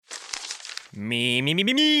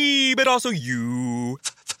Me, but also you.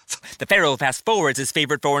 The Pharaoh fast forwards his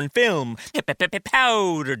favorite foreign film,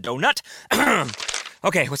 Powder Donut.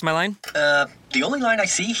 Okay, what's my line? The only line I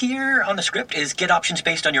see here on the script is get options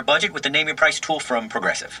based on your budget with the Name Your Price tool from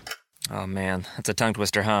Progressive. Oh man, that's a tongue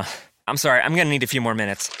twister, huh? I'm sorry, I'm gonna need a few more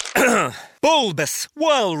minutes. Bulbous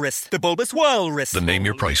Walrus, the Bulbous Walrus. The Name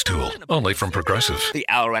Your Price tool, only from Progressive. The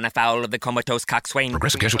owl ran afoul of the comatose coxswain.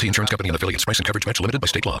 Progressive Casualty Insurance Company and affiliates. Price and coverage match limited by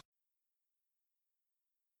state law.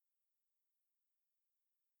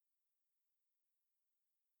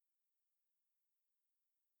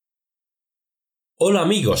 Hola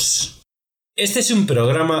amigos, este es un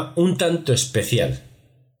programa un tanto especial.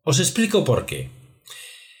 Os explico por qué.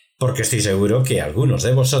 Porque estoy seguro que algunos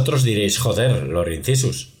de vosotros diréis, joder, Lord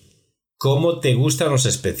Incisus, ¿cómo te gustan los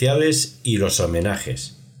especiales y los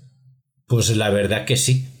homenajes? Pues la verdad que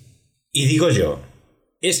sí. Y digo yo,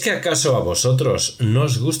 ¿es que acaso a vosotros no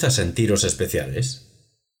os gusta sentiros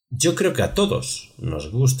especiales? Yo creo que a todos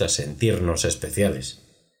nos gusta sentirnos especiales.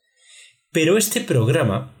 Pero este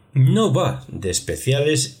programa no va de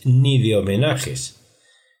especiales ni de homenajes.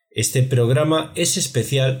 Este programa es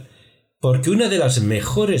especial porque una de las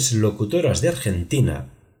mejores locutoras de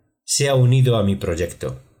Argentina se ha unido a mi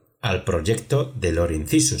proyecto, al proyecto de Lord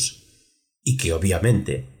Incisus, y que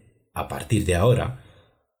obviamente, a partir de ahora,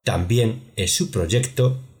 también es su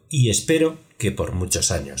proyecto y espero que por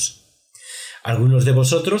muchos años. Algunos de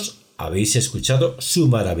vosotros habéis escuchado su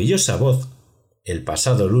maravillosa voz el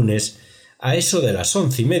pasado lunes a eso de las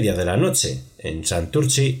 11:30 de la noche en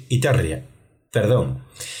Santurtzi y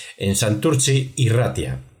Santurtzi y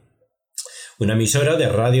Ratia, una emisora de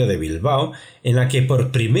radio de Bilbao en la que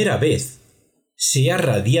por primera vez se ha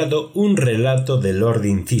radiado un relato de Lord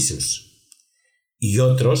Incisus. Y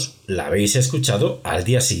otros la habéis escuchado al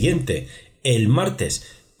día siguiente, el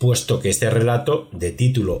martes, puesto que este relato, de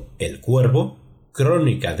título El Cuervo,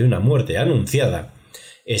 crónica de una muerte anunciada,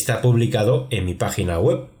 está publicado en mi página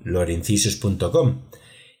web, lordincisus.com,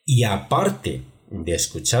 y aparte de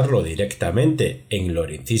escucharlo directamente en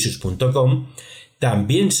lordincisus.com,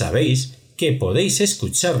 también sabéis que podéis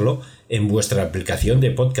escucharlo en vuestra aplicación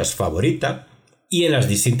de podcast favorita y en las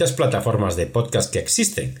distintas plataformas de podcast que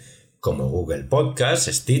existen, como Google Podcast,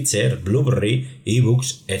 Stitcher, Blueberry,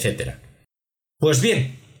 eBooks, etc. Pues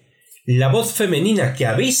bien, la voz femenina que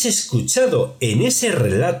habéis escuchado en ese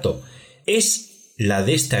relato es la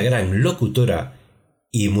de esta gran locutora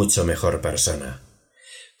y mucho mejor persona.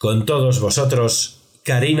 Con todos vosotros,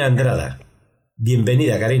 Karina Andrada.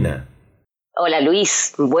 Bienvenida, Karina. Hola,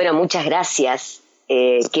 Luis. Bueno, muchas gracias.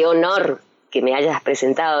 Qué honor que me hayas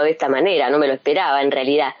presentado de esta manera. No me lo esperaba, en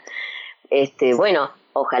realidad. Bueno,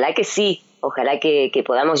 ojalá que sí. Ojalá que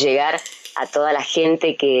podamos llegar a toda la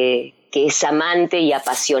gente que es amante y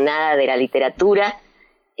apasionada de la literatura.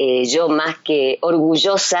 Yo más que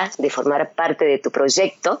orgullosa de formar parte de tu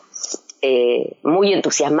proyecto, muy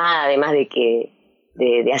entusiasmada además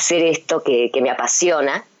de hacer esto que me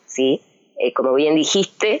apasiona, ¿sí? Como bien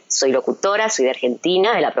dijiste, soy locutora, soy de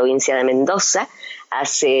Argentina, de la provincia de Mendoza,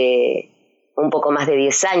 hace un poco más de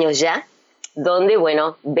 10 años ya, donde,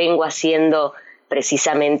 bueno, vengo haciendo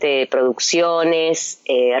precisamente producciones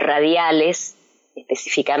radiales,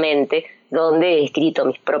 específicamente, donde he escrito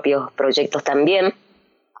mis propios proyectos también.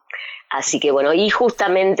 Así que bueno, y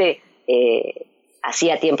justamente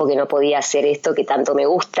hacía tiempo que no podía hacer esto que tanto me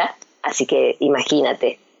gusta, así que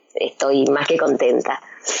imagínate, estoy más que contenta.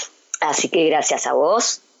 Así que gracias a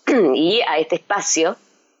vos y a este espacio,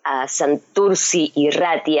 a Santurtzi y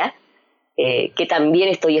Ratia, que también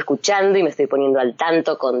estoy escuchando y me estoy poniendo al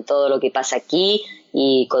tanto con todo lo que pasa aquí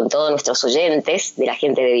y con todos nuestros oyentes de la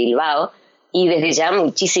gente de Bilbao. Y desde ya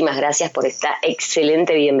muchísimas gracias por esta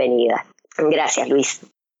excelente bienvenida. Gracias, Luis.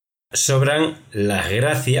 Sobran las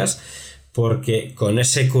gracias porque con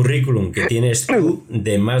ese currículum que tienes tú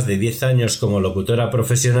de más de 10 años como locutora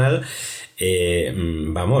profesional,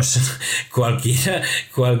 vamos,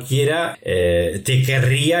 cualquiera te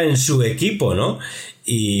querría en su equipo, ¿no?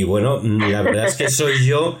 Y bueno, la verdad es que soy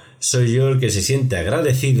yo el que se siente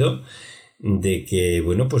agradecido de que,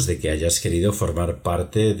 bueno, pues de que hayas querido formar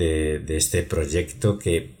parte de este proyecto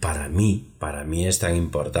que para mí es tan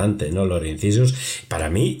importante, ¿no, Lord Incisus? Para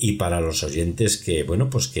mí y para los oyentes que, bueno,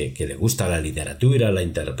 pues que le gusta la literatura, la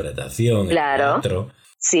interpretación, claro, el teatro.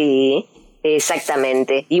 Sí,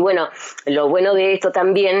 exactamente. Y bueno, lo bueno de esto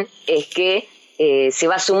también es que se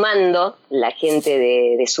va sumando la gente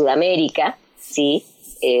de Sudamérica, ¿sí?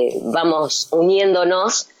 Vamos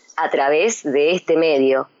uniéndonos a través de este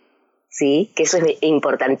medio, ¿sí? Que eso es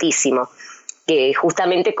importantísimo, que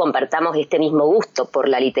justamente compartamos este mismo gusto por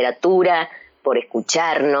la literatura, por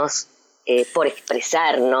escucharnos, por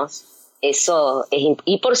expresarnos, eso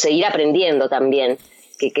y por seguir aprendiendo también,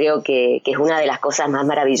 que creo que es una de las cosas más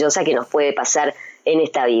maravillosas que nos puede pasar en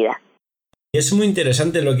esta vida. Es muy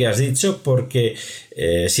interesante lo que has dicho porque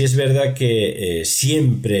sí es verdad que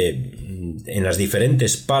siempre en las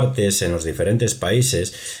diferentes partes, en los diferentes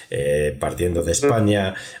países, partiendo de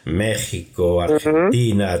España, México,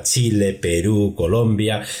 Argentina, Chile, Perú,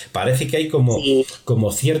 Colombia, parece que hay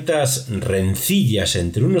como ciertas rencillas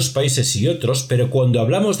entre unos países y otros, pero cuando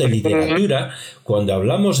hablamos de literatura, cuando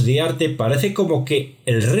hablamos de arte, parece como que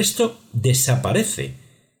el resto desaparece.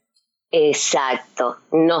 Exacto,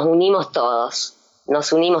 nos unimos todos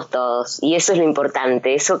y eso es lo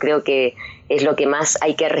importante, eso creo que es lo que más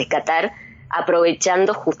hay que rescatar,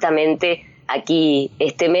 aprovechando justamente aquí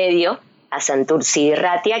este medio a Santurce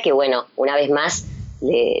Ratia, que bueno, una vez más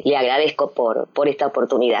le agradezco por esta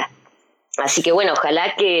oportunidad. Así que bueno,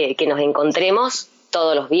 ojalá que nos encontremos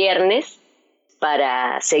todos los viernes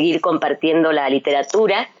para seguir compartiendo la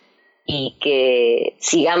literatura y que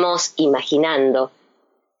sigamos imaginando,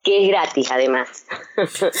 que es gratis además.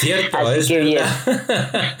 Cierto, así es que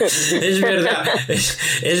verdad.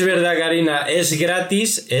 Es verdad, Karina, es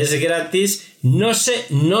gratis, no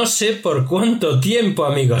sé por cuánto tiempo,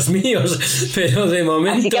 amigos míos, pero de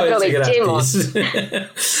momento es gratis.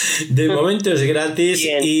 De momento es gratis.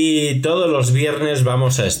 Bien. Y todos los viernes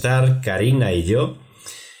vamos a estar, Karina y yo,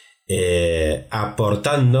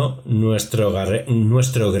 aportando nuestro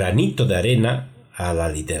granito de arena a la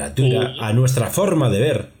literatura, a nuestra forma de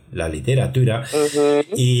ver la literatura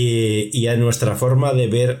y a nuestra forma de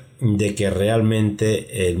ver de que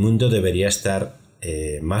realmente el mundo debería estar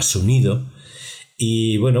más unido.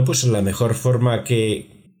 Y bueno, pues la mejor forma que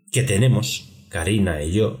tenemos, Karina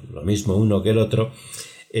y yo, lo mismo uno que el otro,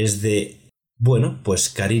 es de, bueno, pues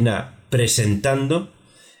Karina presentando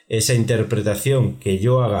esa interpretación que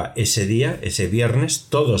yo haga ese día, ese viernes,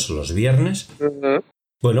 todos los viernes.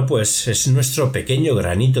 Bueno, pues es nuestro pequeño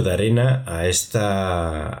granito de arena a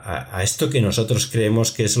esto que nosotros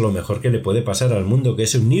creemos que es lo mejor que le puede pasar al mundo, que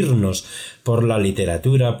es unirnos por la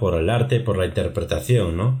literatura, por el arte, por la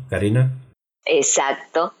interpretación, ¿no, Karina?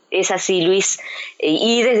 Exacto, es así, Luis.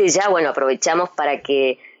 Y desde ya, bueno, aprovechamos para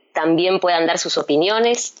que también puedan dar sus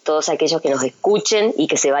opiniones, todos aquellos que nos escuchen y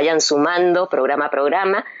que se vayan sumando programa a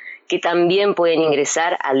programa, que también pueden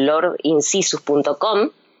ingresar a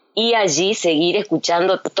lordincisus.com y allí seguir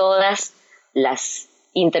escuchando todas las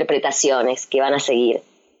interpretaciones que van a seguir.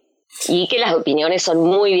 Y que las opiniones son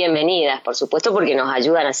muy bienvenidas, por supuesto, porque nos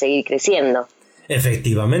ayudan a seguir creciendo.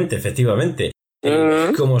 Efectivamente.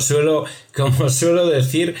 Como suelo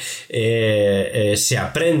decir, se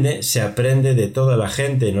aprende de toda la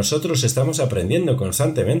gente. Nosotros estamos aprendiendo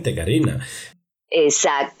constantemente, Karina.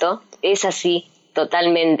 Exacto, es así,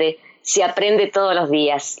 totalmente. Se aprende todos los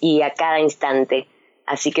días y a cada instante.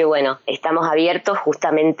 Así que bueno, estamos abiertos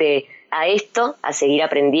justamente a esto, a seguir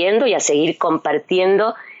aprendiendo y a seguir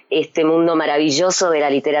compartiendo este mundo maravilloso de la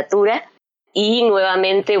literatura. Y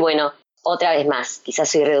nuevamente, bueno, otra vez más, quizás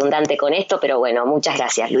soy redundante con esto, pero bueno, muchas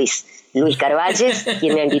gracias, Luis Carbal,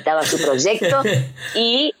 quien me ha invitado a su proyecto,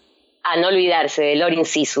 y a no olvidarse de Lor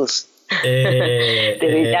Incisus.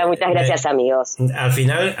 Muchas gracias, amigos. Al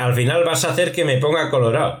final vas a hacer que me ponga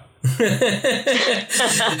colorado.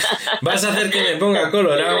 Vas a hacer que me ponga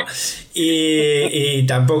colorado y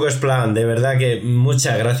tampoco es plan. De verdad que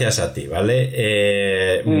muchas gracias a ti,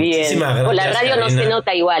 ¿vale? Muchísimas gracias. O la radio, Karina, no se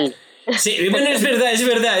nota igual. Sí, bueno, es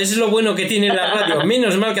verdad, es lo bueno que tiene la radio.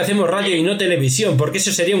 Menos mal que hacemos radio y no televisión, porque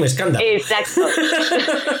eso sería un escándalo. Exacto.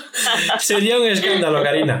 Sería un escándalo,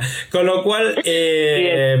 Karina. Con lo cual,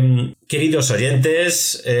 queridos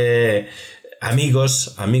oyentes,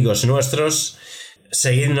 amigos nuestros,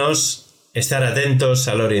 seguidnos, estar atentos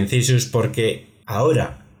a Lor Incisus, porque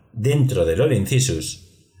ahora, dentro de Lor Incisus,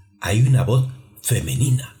 hay una voz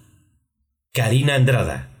femenina. Karina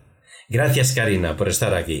Andrada. Gracias, Karina, por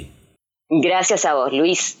estar aquí. Gracias a vos,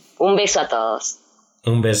 Luis. Un beso a todos.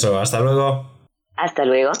 Un beso. Hasta luego. Hasta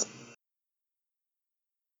luego.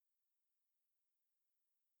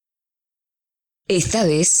 Esta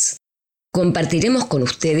vez compartiremos con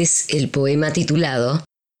ustedes el poema titulado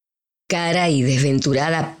Cara y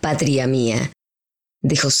desventurada patria mía,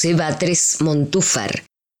 de José Batres Montúfar,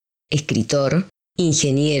 escritor,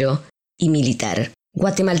 ingeniero y militar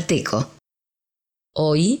guatemalteco.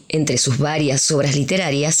 Hoy, entre sus varias obras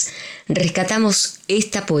literarias, rescatamos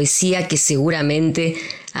esta poesía que seguramente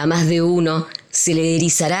a más de uno se le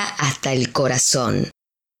erizará hasta el corazón.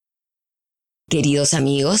 Queridos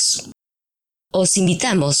amigos, os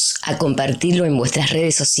invitamos a compartirlo en vuestras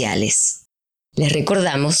redes sociales. Les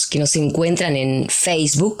recordamos que nos encuentran en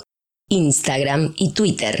Facebook, Instagram y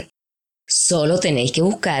Twitter. Solo tenéis que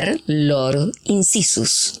buscar Lord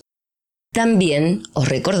Incisus. También os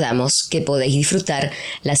recordamos que podéis disfrutar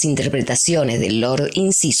las interpretaciones de Lord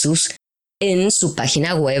Incisus en su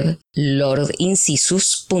página web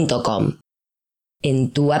lordincisus.com,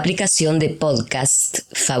 en tu aplicación de podcast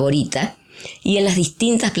favorita y en las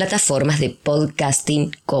distintas plataformas de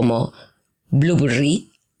podcasting como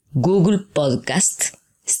Blueberry, Google Podcast,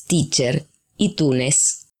 Stitcher,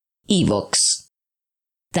 iTunes, iVoox.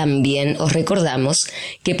 También os recordamos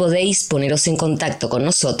que podéis poneros en contacto con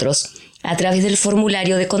nosotros a través del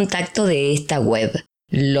formulario de contacto de esta web,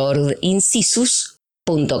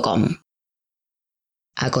 lordincisus.com.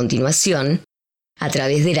 A continuación, a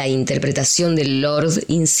través de la interpretación del Lord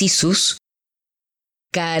Incisus,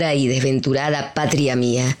 Cara y desventurada patria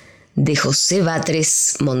mía, de José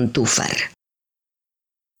Batres Montúfar.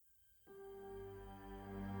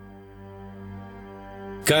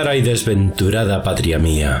 Cara y desventurada patria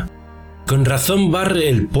mía, con razón barre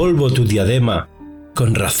el polvo tu diadema,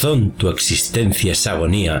 con razón tu existencia es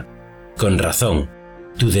agonía, con razón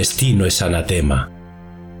tu destino es anatema.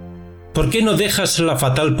 ¿Por qué no dejas la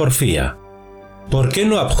fatal porfía? ¿Por qué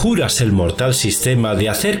no abjuras el mortal sistema de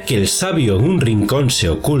hacer que el sabio en un rincón se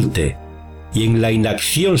oculte y en la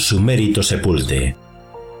inacción su mérito sepulte?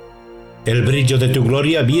 El brillo de tu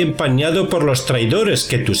gloria vi empañado por los traidores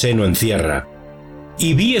que tu seno encierra,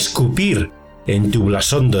 y vi escupir en tu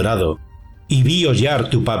blasón dorado, y vi hollar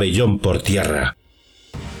tu pabellón por tierra.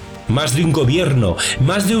 Más de un gobierno,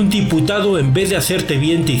 más de un diputado, en vez de hacerte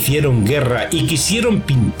bien te hicieron guerra y quisieron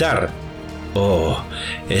pintar, oh,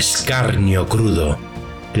 escarnio crudo,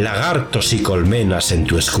 lagartos y colmenas en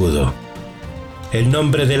tu escudo. El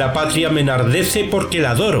nombre de la patria me enardece porque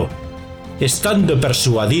la adoro, estando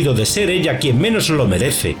persuadido de ser ella quien menos lo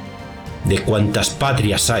merece. De cuantas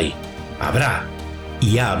patrias hay, habrá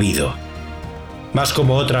y ha habido. Mas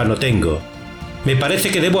como otra no tengo, me parece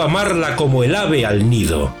que debo amarla como el ave al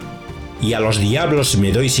nido, y a los diablos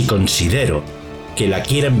me doy si considero que la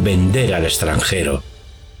quieren vender al extranjero.